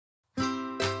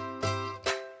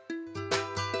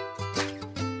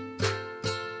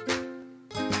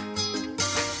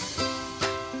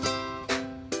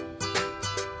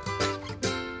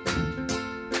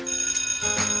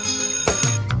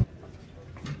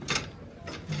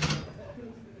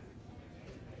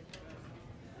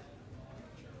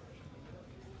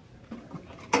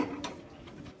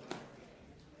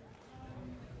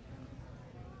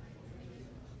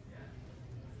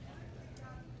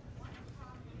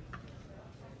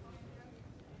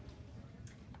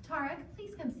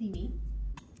come see me.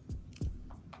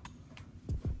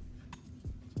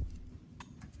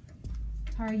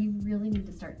 Tara, you really need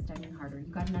to start studying harder. You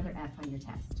got another F on your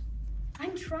test.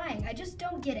 I'm trying. I just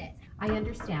don't get it. I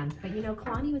understand, but you know,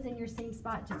 Kalani was in your same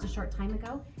spot just a short time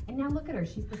ago, and now look at her.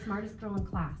 She's the smartest girl in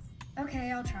class.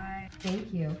 Okay, I'll try.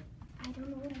 Thank you. I don't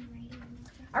know what I'm writing.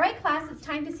 All right, class, it's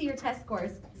time to see your test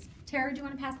scores. Tara, do you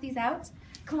want to pass these out?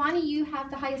 Kalani, you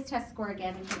have the highest test score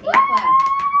again in your A class.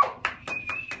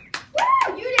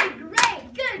 Woo! You did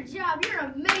great. Good job. You're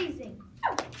amazing.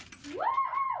 Woo!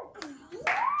 Woo!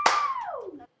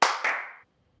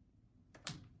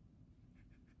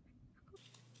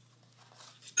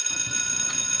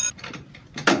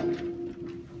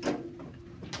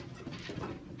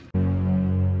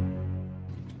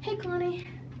 Hey, Kalani.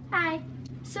 Hi.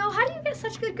 So, how do you get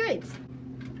such good grades?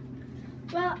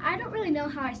 Well, I don't really know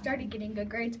how I started getting good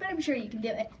grades, but I'm sure you can do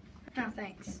it. Oh,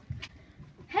 thanks.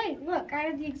 Hey, look, I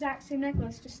have the exact same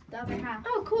necklace, just the other half.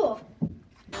 Oh, cool.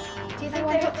 Do you think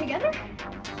they go together?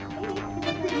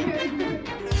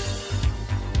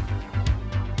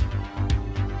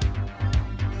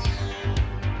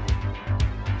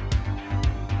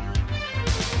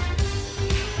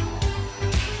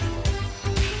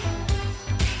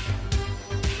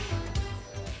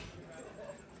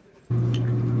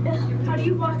 How do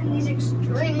you walk in these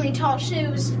extremely tall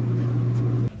shoes?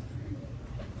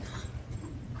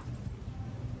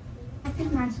 I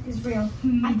think magic is real.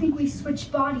 I think we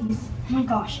switched bodies. Oh my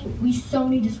gosh, we so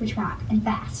need to switch back, and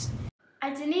fast.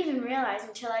 I didn't even realize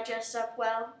until I dressed up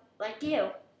well, like you.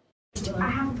 I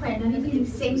have a plan. Then we can do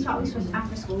the same spot we switched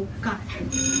after school. Got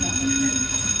it.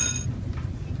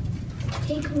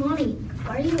 Hey, Kalani,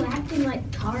 why are you acting like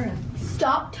Tara?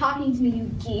 Stop talking to me,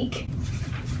 you geek.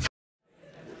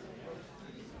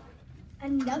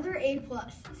 Another A+.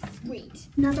 Sweet.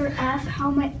 Another F?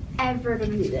 How am I ever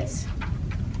going to do this?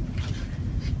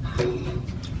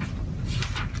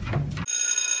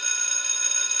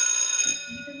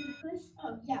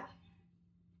 Oh, yeah.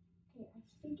 Okay, I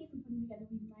think if we put them together,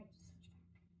 we might switch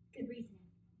back. Good reasoning.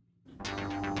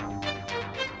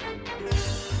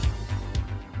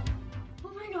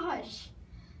 Oh my gosh.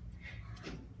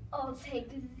 I'll take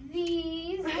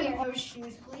these. Here. Those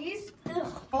shoes, please.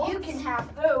 Ugh. You can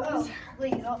have those. Oh,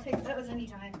 please, I'll take those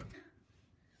anytime.